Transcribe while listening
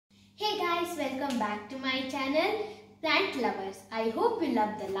guys, welcome back to my channel Plant Lovers. I hope you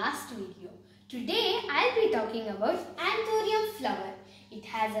loved the last video. Today I'll be talking about anthurium flower. It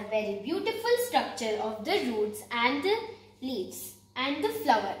has a very beautiful structure of the roots and the leaves and the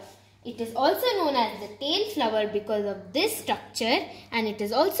flower. It is also known as the tail flower because of this structure, and it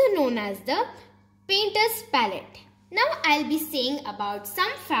is also known as the painter's palette. Now I'll be saying about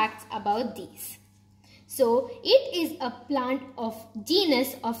some facts about these. So it is a plant of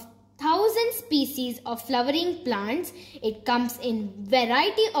genus of 1,000 species of flowering plants. It comes in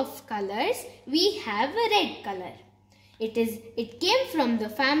variety of colors. We have a red color. It came from the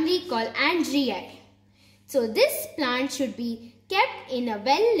family called Andreae. So this plant should be kept in a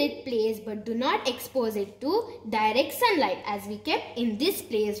well lit place, but do not expose it to direct sunlight, as we kept in this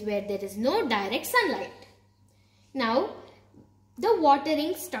place where there is no direct sunlight. Now the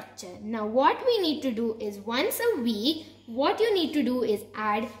watering structure. Now what we need to do is once a week, what you need to do is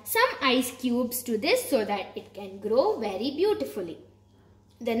add some ice cubes to this so that it can grow very beautifully.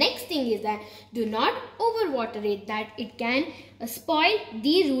 The next thing is that do not overwater it, that it can spoil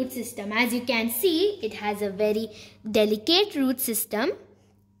the root system. As you can see, it has a very delicate root system.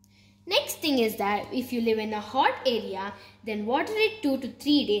 Next thing is that if you live in a hot area, then water it 2 to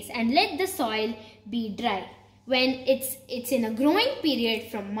 3 days and let the soil be dry. When it's in a growing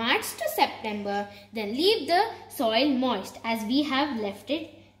period from March to September, then leave the soil moist as we have left it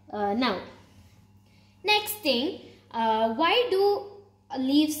now. Next thing, why do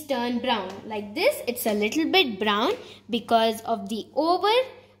leaves turn brown? Like this, it's a little bit brown because of the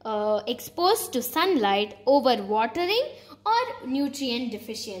exposed to sunlight, over watering or nutrient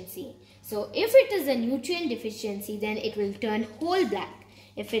deficiency. So if it is a nutrient deficiency, then it will turn whole black.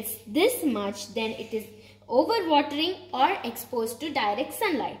 If it's this much, then it is overwatering or exposed to direct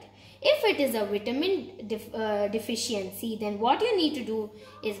sunlight. If it is a vitamin deficiency, then what you need to do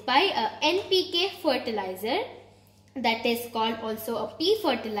is buy a NPK fertilizer, that is called also a P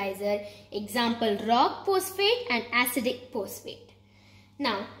fertilizer, example rock phosphate and acidic phosphate.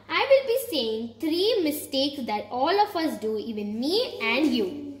 Now I will be saying 3 mistakes that all of us do, even me and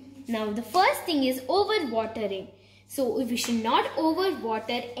you. Now the first thing is overwatering. So we should not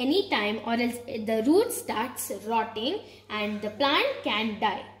overwater any time, or else the root starts rotting and the plant can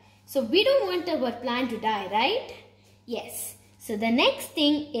die. So we don't want our plant to die, right? Yes. So the next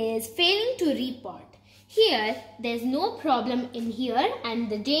thing is failing to repot. Here there's no problem in here and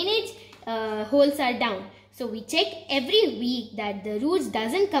the drainage holes are down. So we check every week that the roots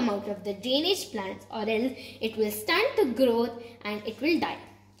doesn't come out of the drainage plants, or else it will stunt the growth and it will die.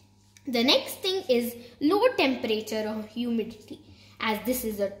 The next thing is low temperature or humidity. As this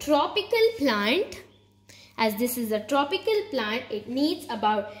is a tropical plant, it needs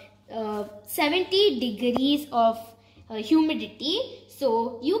about 70 degrees of humidity.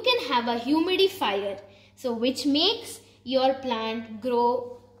 So you can have a humidifier, so which makes your plant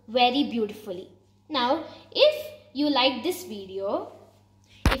grow very beautifully. Now, if you like this video,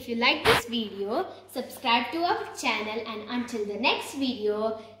 subscribe to our channel, and until the next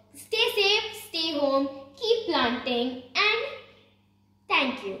video, stay safe, stay home, keep planting, and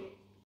thank you.